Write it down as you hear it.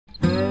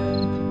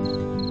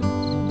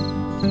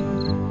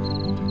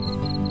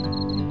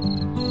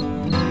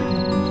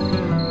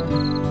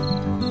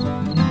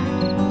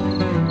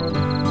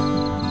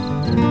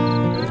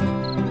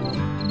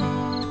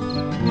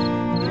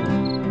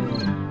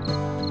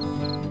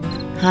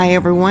Hi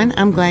everyone,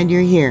 I'm glad you're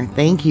here.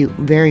 Thank you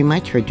very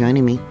much for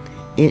joining me.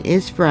 It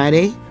is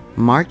Friday,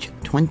 March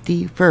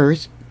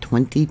 21st,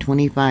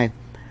 2025.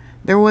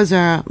 There was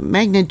a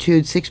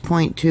magnitude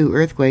 6.2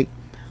 earthquake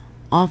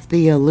off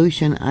the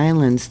Aleutian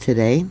Islands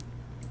today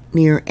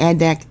near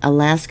Adak,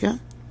 Alaska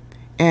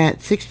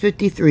at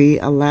 6:53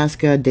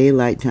 Alaska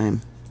Daylight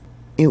Time.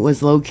 It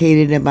was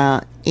located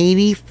about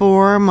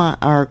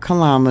 84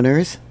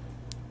 kilometers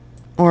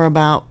or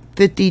about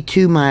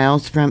 52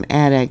 miles from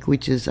Adak,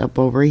 which is up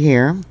over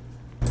here,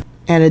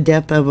 at a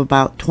depth of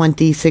about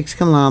 26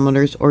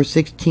 kilometers or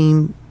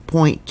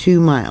 16.2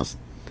 miles.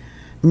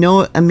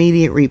 No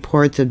immediate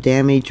reports of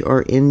damage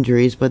or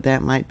injuries, but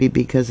that might be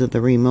because of the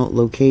remote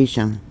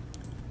location.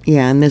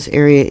 Yeah, and this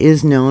area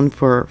is known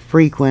for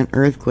frequent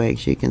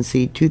earthquakes. You can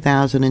see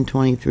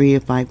 2023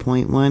 a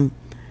 5.1,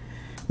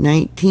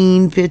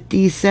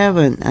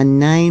 1957 a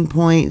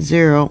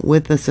 9.0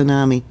 with a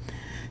tsunami.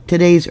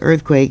 Today's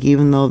earthquake,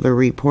 even though they're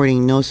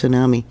reporting no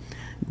tsunami,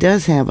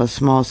 does have a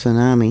small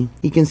tsunami.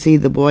 You can see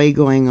the buoy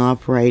going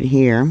off right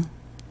here.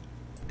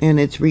 And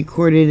it's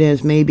recorded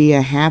as maybe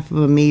a half of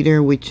a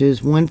meter, which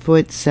is 1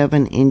 foot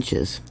 7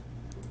 inches.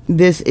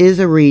 This is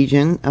a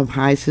region of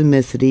high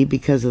seismicity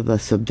because of the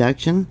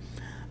subduction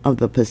of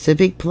the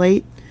Pacific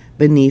plate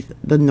beneath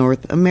the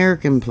North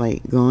American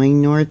plate, going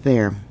north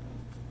there.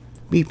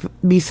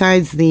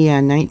 Besides the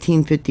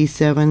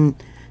 1957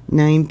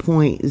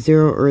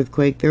 9.0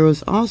 earthquake, there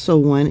was also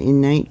one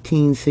in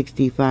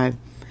 1965,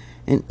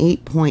 an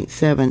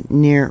 8.7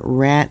 near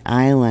Rat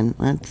Island.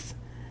 Let's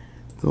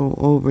go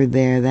over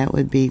there. That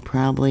would be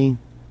probably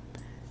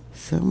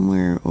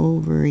somewhere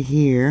over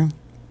here.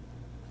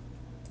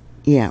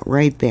 Yeah,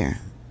 right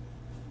there.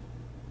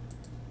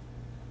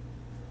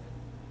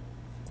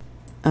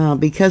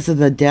 Because of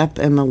the depth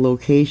and the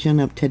location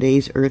of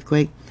today's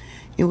earthquake,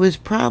 it was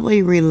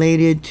probably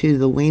related to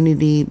the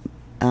Wainidi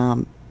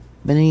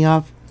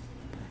Benioff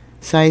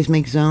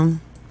seismic zone.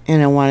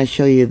 And I want to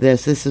show you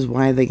this. This is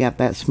why they got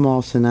that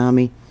small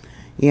tsunami.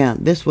 Yeah,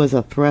 this was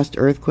a thrust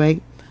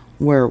earthquake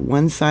where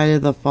one side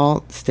of the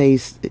fault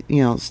stays,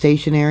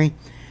 stationary,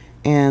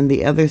 and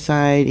the other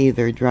side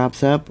either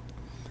drops up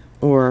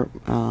or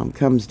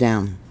comes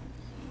down.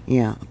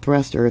 Yeah,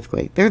 thrust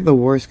earthquake. They're the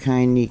worst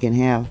kind you can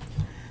have.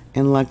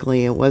 And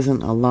luckily it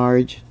wasn't a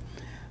large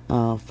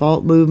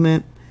fault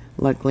movement.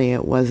 Luckily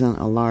it wasn't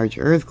a large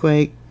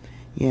earthquake.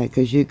 Yeah,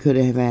 because you could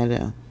have had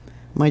a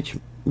much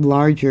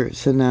larger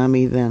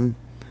tsunami than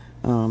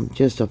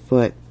just a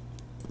foot.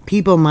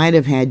 People might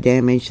have had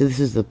damage. This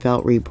is the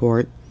felt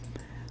report.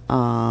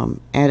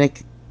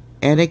 Adak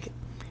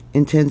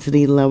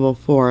intensity level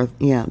 4.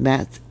 Yeah,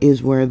 that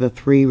is where the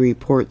 3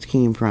 reports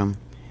came from.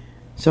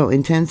 So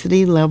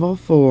intensity level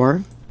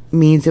 4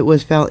 means it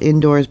was felt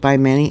indoors by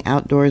many,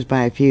 outdoors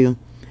by a few.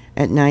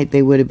 At night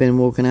they would have been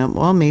woken up.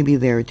 Well, maybe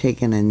they were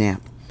taking a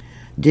nap.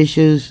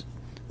 Dishes,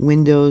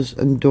 windows,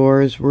 and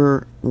doors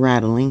were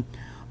rattling.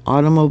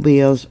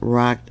 Automobiles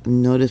rocked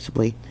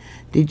noticeably.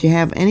 Did you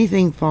have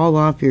anything fall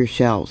off your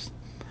shelves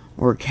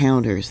or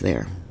counters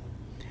there?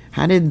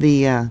 How did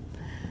the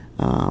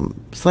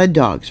sled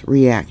dogs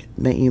react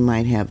that you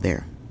might have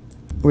there?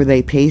 Were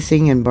they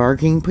pacing and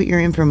barking? Put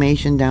your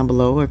information down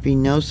below. If you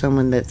know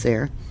someone that's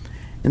there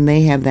and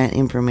they have that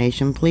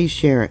information, please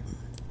share it.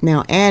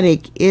 Now,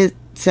 Adak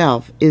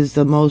itself is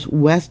the most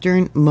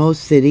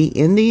westernmost city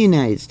in the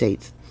United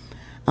States,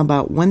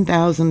 about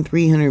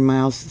 1,300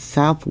 miles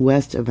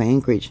southwest of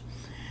Anchorage.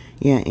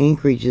 Yeah,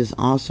 Anchorage is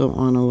also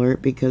on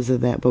alert because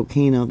of that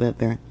volcano that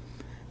they're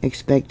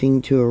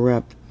expecting to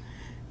erupt.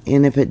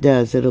 And if it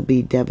does, it'll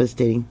be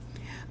devastating.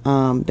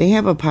 They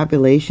have a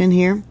population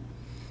here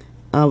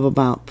of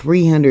about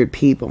 300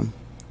 people.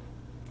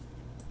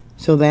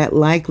 So that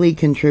likely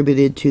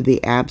contributed to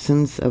the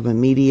absence of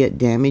immediate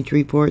damage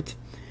reports.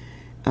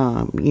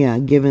 Yeah,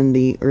 given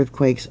the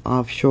earthquake's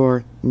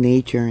offshore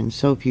nature and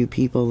so few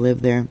people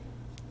live there.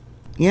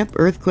 Yep,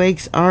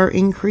 earthquakes are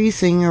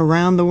increasing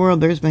around the world.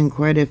 There's been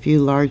quite a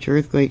few large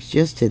earthquakes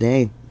just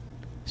today.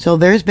 So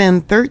there's been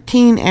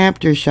 13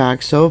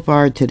 aftershocks so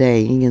far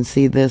today. You can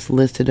see this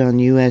listed on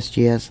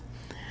USGS.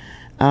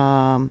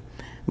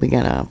 We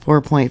got a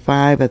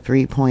 4.5, a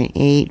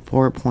 3.8,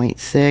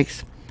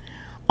 4.6.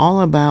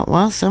 All about,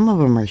 well, some of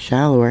them are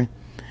shallower.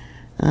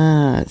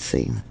 Let's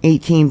see.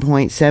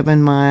 18.7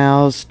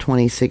 miles,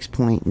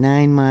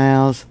 26.9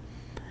 miles,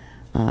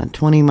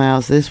 20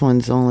 miles. This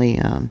one's only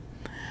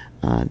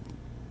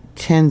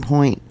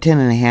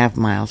 10.5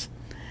 miles.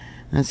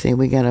 Let's see,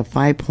 we got a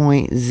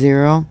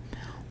 5.0,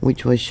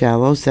 which was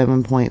shallow,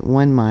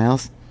 7.1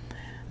 miles,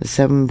 a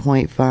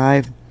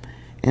 7.5,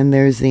 and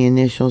there's the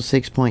initial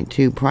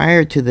 6.2.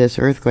 Prior to this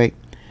earthquake,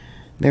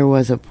 there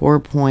was a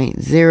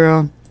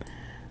 4.0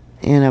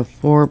 and a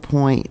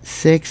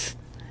 4.6.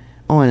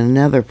 Oh, and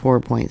another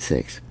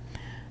 4.6.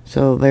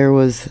 So there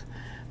was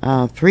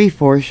 3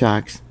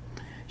 foreshocks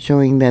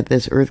showing that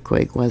this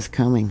earthquake was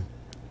coming.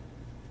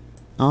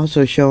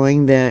 Also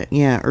showing that,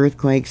 yeah,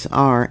 earthquakes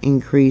are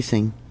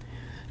increasing.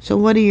 So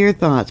what are your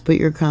thoughts? Put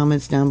your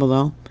comments down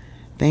below.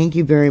 Thank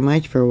you very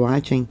much for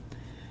watching.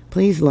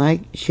 Please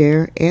like,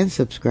 share, and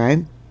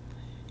subscribe.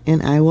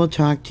 and I will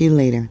talk to you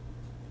later.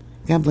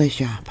 God bless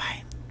y'all. Bye.